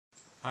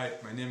Hi,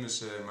 my name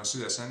is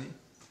Masoud Hassani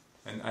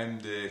and I'm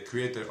the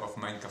creator of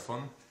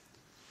Kafon.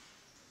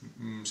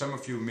 Some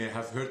of you may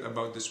have heard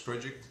about this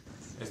project.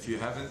 If you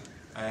haven't,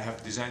 I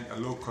have designed a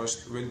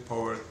low-cost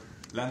wind-powered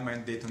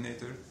landmine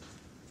detonator.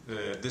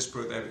 This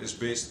prototype is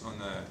based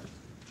on a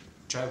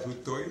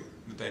childhood toy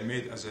that I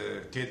made as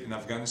a kid in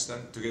Afghanistan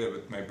together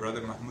with my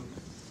brother Mahmoud.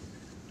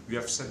 We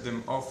have set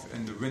them off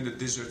in the windy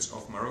deserts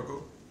of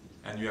Morocco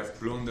and we have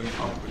blown them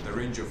up with a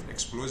range of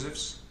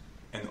explosives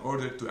in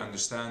order to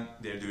understand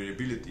their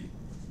durability.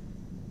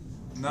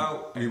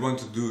 Now we want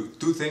to do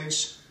two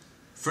things.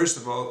 First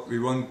of all, we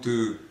want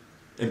to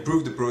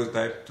improve the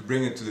prototype to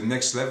bring it to the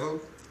next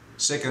level.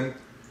 Second,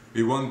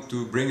 we want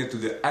to bring it to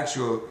the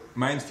actual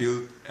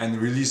minefield and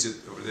release it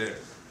over there.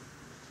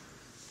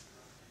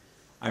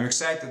 I'm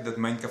excited that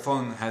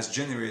Kafon has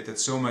generated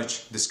so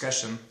much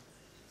discussion.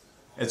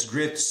 It's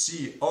great to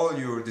see all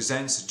your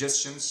design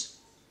suggestions.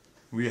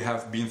 We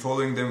have been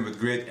following them with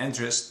great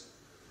interest,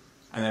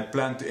 and I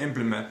plan to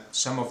implement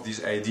some of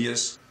these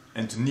ideas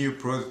into new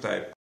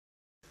prototype.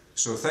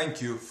 So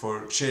thank you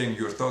for sharing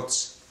your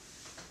thoughts.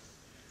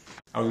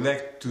 I would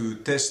like to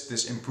test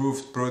this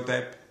improved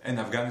prototype in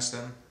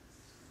Afghanistan.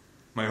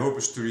 My hope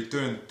is to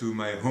return to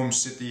my home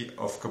city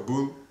of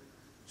Kabul,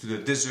 to the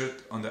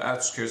desert on the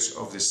outskirts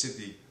of the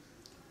city,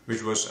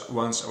 which was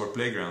once our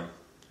playground.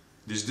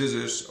 These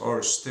deserts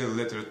are still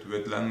littered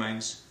with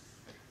landmines.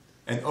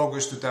 In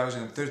August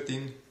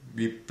 2013,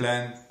 we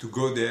plan to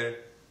go there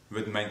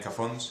with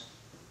Kafons.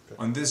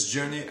 On this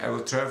journey, I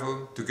will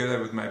travel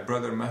together with my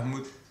brother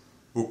Mahmoud,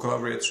 who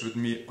collaborates with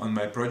me on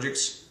my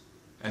projects,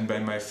 and by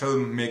my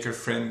filmmaker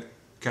friend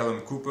Callum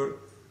Cooper,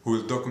 who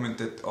will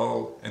document it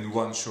all in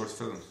one short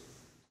film.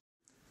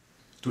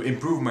 To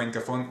improve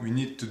Kafon, we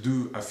need to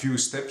do a few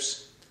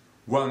steps.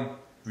 One,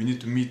 we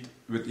need to meet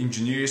with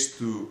engineers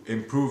to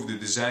improve the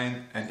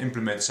design and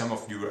implement some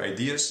of your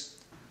ideas.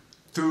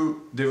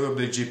 Two, develop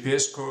the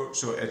GPS core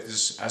so it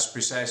is as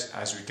precise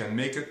as we can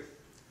make it.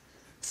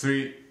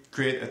 3,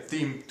 create a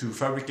theme to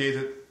fabricate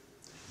it.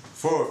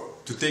 4,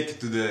 to take it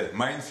to the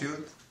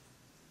minefield.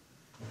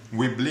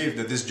 We believe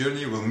that this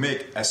journey will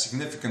make a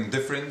significant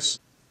difference.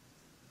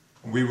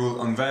 We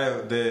will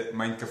unveil the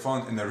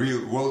Kafon in a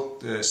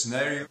real-world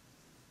scenario.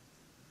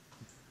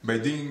 By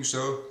doing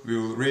so, we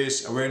will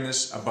raise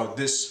awareness about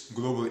this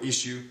global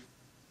issue,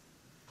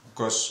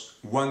 because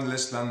one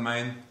less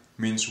landmine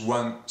means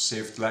one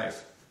saved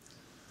life.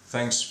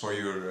 Thanks for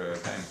your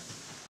time.